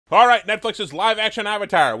Alright, Netflix's live-action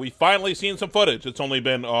Avatar. We've finally seen some footage. It's only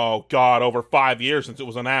been, oh god, over 5 years since it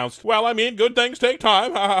was announced. Well, I mean, good things take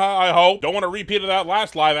time, I hope. Don't want to repeat of that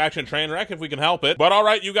last live-action train wreck if we can help it. But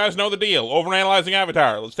alright, you guys know the deal. Overanalyzing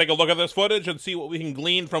Avatar. Let's take a look at this footage and see what we can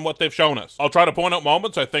glean from what they've shown us. I'll try to point out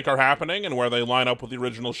moments I think are happening and where they line up with the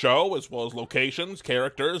original show, as well as locations,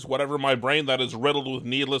 characters, whatever my brain that is riddled with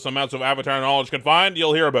needless amounts of Avatar knowledge can find,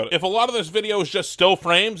 you'll hear about it. If a lot of this video is just still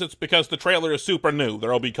frames, it's because the trailer is super new.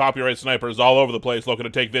 There'll be copyright snipers all over the place looking to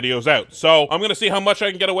take videos out. So I'm gonna see how much I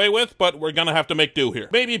can get away with, but we're gonna have to make do here.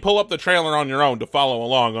 Maybe pull up the trailer on your own to follow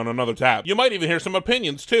along on another tab. You might even hear some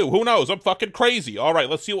opinions too. Who knows? I'm fucking crazy. Alright,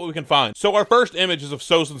 let's see what we can find. So our first image is of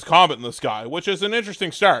Sozin's comet in the sky, which is an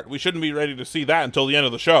interesting start. We shouldn't be ready to see that until the end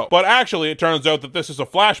of the show. But actually, it turns out that this is a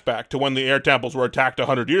flashback to when the air temples were attacked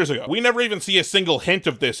 100 years ago. We never even see a single hint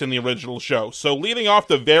of this in the original show. So leading off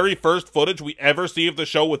the very first footage we ever see of the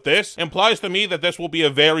show with this implies to me that this will be a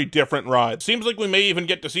very different ride. Seems like we may even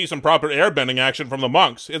get to see some proper airbending action from the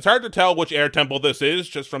monks. It's hard to tell which air temple this is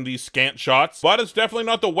just from these scant shots, but it's definitely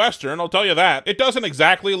not the western, I'll tell you that. It doesn't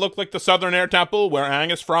exactly look like the southern air temple where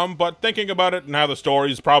Aang is from, but thinking about it and how the story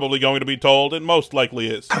is probably going to be told, it most likely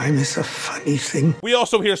is. Time is a funny thing. We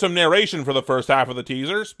also hear some narration for the first half of the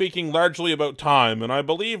teaser, speaking largely about time, and I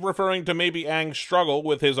believe referring to maybe Aang's struggle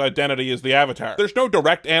with his identity as the Avatar. There's no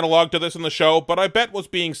direct analog to this in the show, but I bet what's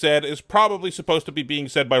being said is probably supposed to be being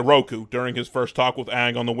said by Roku during his first talk with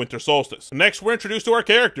Aang on the winter solstice. Next, we're introduced to our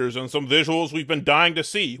characters and some visuals we've been dying to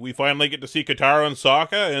see. We finally get to see Katara and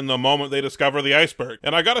Sokka in the moment they discover the iceberg.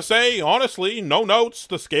 And I gotta say, honestly, no notes,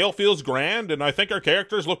 the scale feels grand, and I think our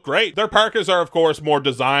characters look great. Their parkas are of course more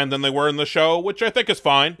designed than they were in the show, which I think is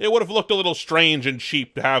fine. It would have looked a little strange and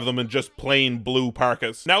cheap to have them in just plain blue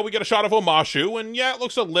parkas. Now we get a shot of Omashu, and yeah, it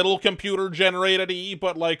looks a little computer generated-y,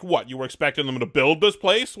 but like what, you were expecting them to build this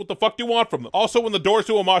place? What the fuck do you want from them? Also, when the doors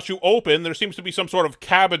to Omashu open, there seems to be some sort of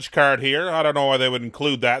cabbage card here. I don't know why they would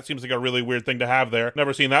include that. Seems like a really weird thing to have there.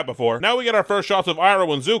 Never seen that before. Now we get our first shots of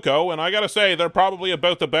Iroh and Zuko, and I gotta say, they're probably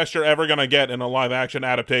about the best you're ever gonna get in a live-action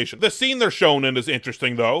adaptation. The scene they're shown in is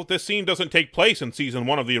interesting, though. This scene doesn't take place in season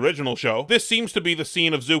 1 of the original show. This seems to be the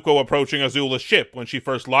scene of Zuko approaching Azula's ship when she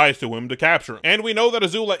first lies to him to capture him. And we know that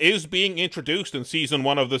Azula is being introduced in season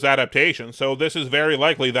 1 of this adaptation, so this is very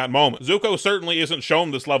likely that moment. Zuko certainly isn't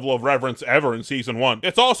shown this level of reverence ever in season 1.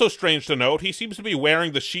 It's also strange to note, he seems to be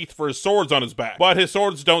wearing the sheath for his swords on his back, but his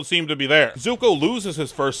swords don't seem to be there. Zuko loses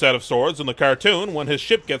his first set of swords in the cartoon when his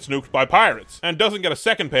ship gets nuked by pirates, and doesn't get a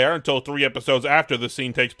second pair until 3 episodes after this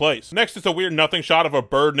scene takes place. Next is a weird nothing shot of a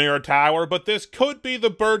bird near a tower, but this could be the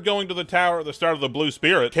bird going to the tower at the start of the Blue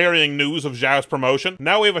Spirit, carrying news of Zhao's promotion.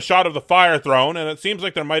 Now we have a shot of the fire throne, and it seems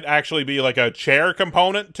like there might actually be like a chair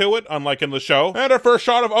component to it, unlike in the show. And our first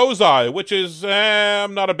shot of Ozai, which is,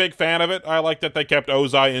 I'm not a big fan of it. I like that they kept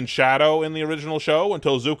Ozai in shadow in the original show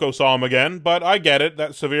until Zuko saw him again, but I get it,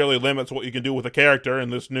 that severely limits what you can do with a character in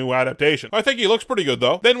this new adaptation. I think he looks pretty good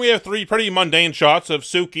though. Then we have 3 pretty mundane shots of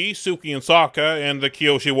Suki and Sokka, and the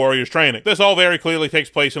Kyoshi warriors training. This all very clearly takes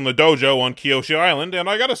place in the dojo on Kyoshi Island, and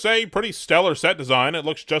I gotta say, pretty stellar set design. It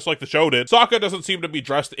looks just like the show did. Sokka doesn't seem to be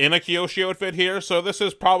dressed in a Kyoshi outfit here, so this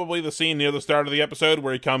is probably the scene near the start of the episode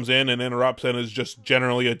where he comes in and interrupts and is just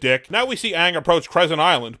generally a dick. Now we see Aang approach Crescent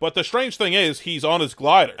Island, but the strange thing is, he's on his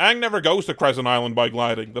glider. Aang never goes to Crescent Island by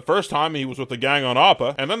gliding. The first time he was with the gang on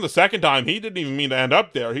Appa, and then the second time he didn't even mean to end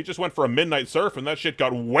up there. He just went for a midnight surf and that shit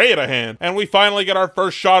got way out of hand. And we finally get our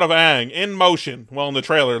first shot of Aang in motion. Well, in the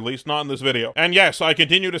trailer at least, not in this video. And yes, I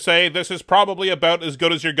continue to say this is probably about as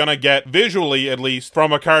good as you're gonna get, visually at least,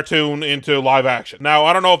 from a cartoon into live action. Now,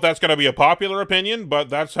 I don't know if that's gonna be a popular opinion, but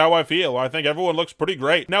that's how I feel. I think everyone looks pretty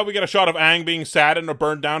great. Now we get a shot of Aang being sad in a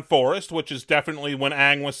burned down forest, which is definitely when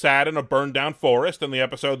Aang was sad in a burned down forest in the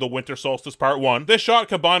episode The Winter Solstice Part 1. This shot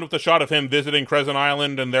combined with the shot of him visiting Crescent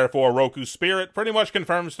Island and therefore Roku's spirit pretty much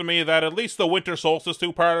confirms to me that at least the Winter Solstice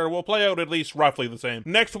two-parter will play out at least roughly the same.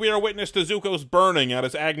 Next, we are witness to Zuko's burning at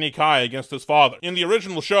his Agni Kai against his father. In the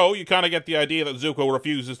original show, you kind of get the idea that Zuko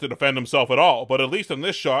refuses to defend himself at all, but at least in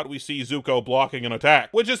this shot, we see Zuko blocking an attack,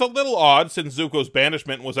 which is a little odd since Zuko's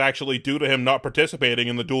banishment was actually due to him not participating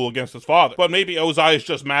in the duel against his father. But maybe Ozai is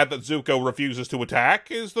just mad that Zuko refuses to attack,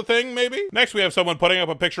 is the thing, maybe? Next, we have someone putting up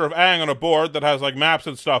a picture of Aang on a board that has like maps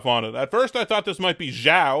and stuff on it. At first, I thought this might be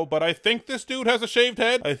Zhao, but I think this dude has a shaved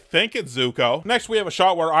head. I think it's Zuko. Next, we have a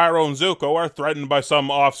shot where Iroh and Zuko are threatened by some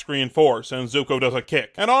off-screen force, and Zuko does a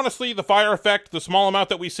kick. And honestly, the fire effect, the small amount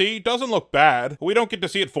that we see, doesn't look bad. We don't get to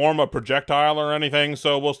see it form a projectile or anything,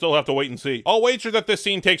 so we'll still have to wait and see. I'll wager that this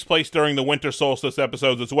scene takes place during the Winter Solstice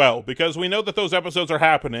episodes as well, because we know that those episodes are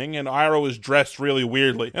happening, and Iroh is dressed really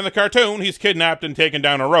weirdly. In the cartoon, he's kidnapped and taken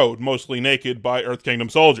down a road, mostly naked, made by Earth Kingdom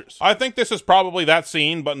soldiers. I think this is probably that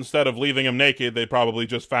scene, but instead of leaving him naked, they probably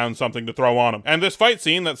just found something to throw on him. And this fight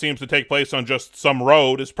scene that seems to take place on just some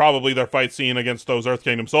road is probably their fight scene against those Earth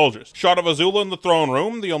Kingdom soldiers. Shot of Azula in the throne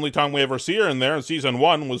room. The only time we ever see her in there in season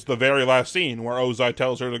 1 was the very last scene, where Ozai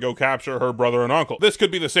tells her to go capture her brother and uncle. This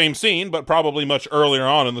could be the same scene, but probably much earlier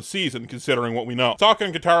on in the season, considering what we know. Sokka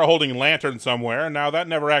and Katara holding lanterns somewhere. Now that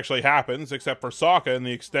never actually happens, except for Sokka in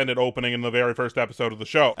the extended opening in the very first episode of the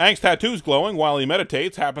show. Aang's tattoos glowing while he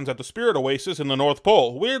meditates happens at the Spirit Oasis in the North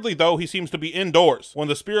Pole. Weirdly though, he seems to be indoors, when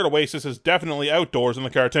the Spirit Oasis is definitely outdoors in the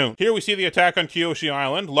cartoon. Here we see the attack on Kyoshi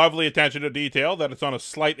Island. Lovely attention to detail that it's on a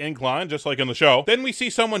slight incline, just like in the show. Then we see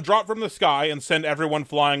someone drop from the sky and send everyone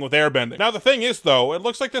flying with airbending. Now the thing is though, it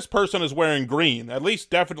looks like this person is wearing green, at least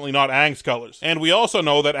definitely not Aang's colors. And we also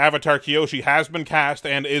know that Avatar Kyoshi has been cast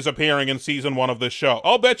and is appearing in season 1 of this show.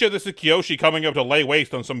 I'll bet you this is Kyoshi coming up to lay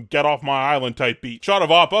waste on some get off my island type beat. Shot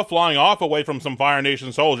of Appa flying off away from some Fire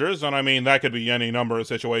Nation soldiers, and I mean that could be any number of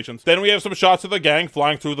situations. Then we have some shots of the gang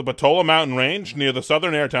flying through the Batola mountain range near the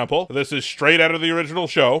Southern Air Temple. This is straight out of the original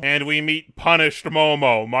show, and we meet punished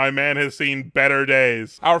Momo. My man has seen better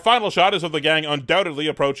days. Our final shot is of the gang undoubtedly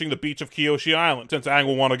approaching the beach of Kyoshi Island, since Aang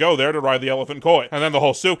will want to go there to ride the elephant koi. And then the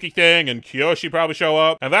whole Suki thing and Kyoshi probably show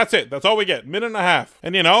up, and that's it. That's all we get. Minute and a half.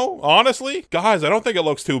 And you know, honestly, guys, I don't think it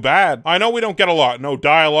looks too bad. I know we don't get a lot. No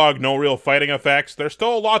dialogue, no real fighting effects. There's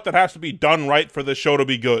still a lot that has to be done right for this show to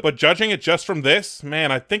be good. But judging it just from this,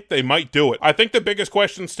 man, I think they might do it. I think the biggest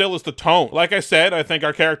question still is the tone. Like I said, I think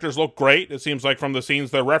our characters look great. It seems like from the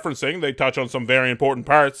scenes they're referencing, they touch on some very important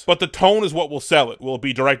parts. But the tone is what will sell it. Will it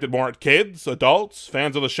be directed more at kids, adults,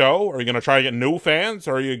 fans of the show? Are you going to try to get new fans?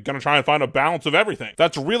 Or are you going to try and find a balance of everything?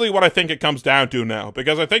 That's really what I think it comes down to now,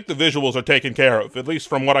 because I think the visuals are taken care of, at least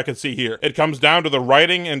from what I can see here. It comes down to the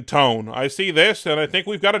writing and tone. I see this, and I think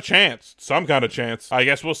we've got a chance. Some kind of chance. I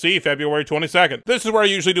guess we'll see February 22nd. This is where I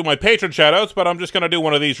usually do my patron shoutouts, but I'm just going to do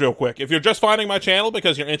one of these real quick. If you're just finding my channel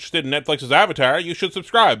because you're interested in Netflix's Avatar, you should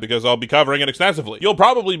subscribe, because I'll be covering it extensively. You'll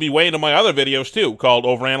probably be way into my other videos too, called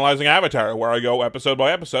Overanalyzing Avatar, where I go episode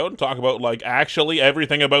by episode and talk about, like, actually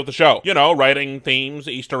everything about the show. You know, writing, themes,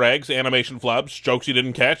 Easter eggs, animation flubs, jokes you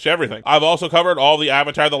didn't catch, everything. I've also covered all the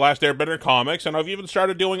Avatar The Last Airbender comics, and I've even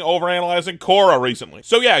started doing Overanalyzing Korra recently.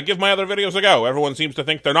 So yeah, give my other videos a go. Everyone seems to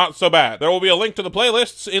think they're not so bad. There will be a link to the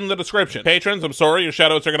playlists in the description. Patrons, I'm sorry, your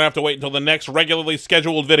shoutouts are gonna have to wait until the next regularly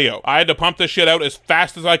scheduled video. I had to pump this shit out as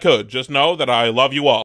fast as I could. Just know that I love you all.